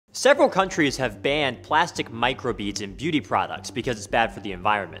Several countries have banned plastic microbeads in beauty products because it's bad for the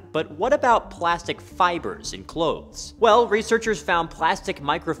environment. But what about plastic fibers in clothes? Well, researchers found plastic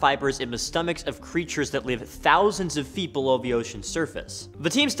microfibers in the stomachs of creatures that live thousands of feet below the ocean's surface. The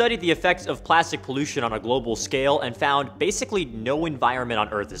team studied the effects of plastic pollution on a global scale and found basically no environment on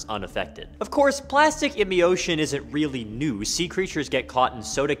Earth is unaffected. Of course, plastic in the ocean isn't really new. Sea creatures get caught in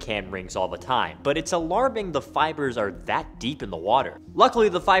soda can rings all the time, but it's alarming the fibers are that deep in the water. Luckily,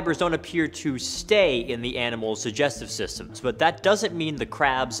 the fibers don't appear to stay in the animal's digestive systems, but that doesn't mean the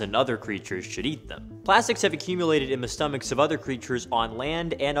crabs and other creatures should eat them. Plastics have accumulated in the stomachs of other creatures on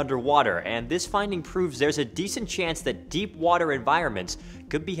land and underwater, and this finding proves there's a decent chance that deep water environments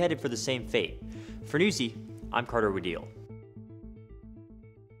could be headed for the same fate. For Newsy, I'm Carter Wadil.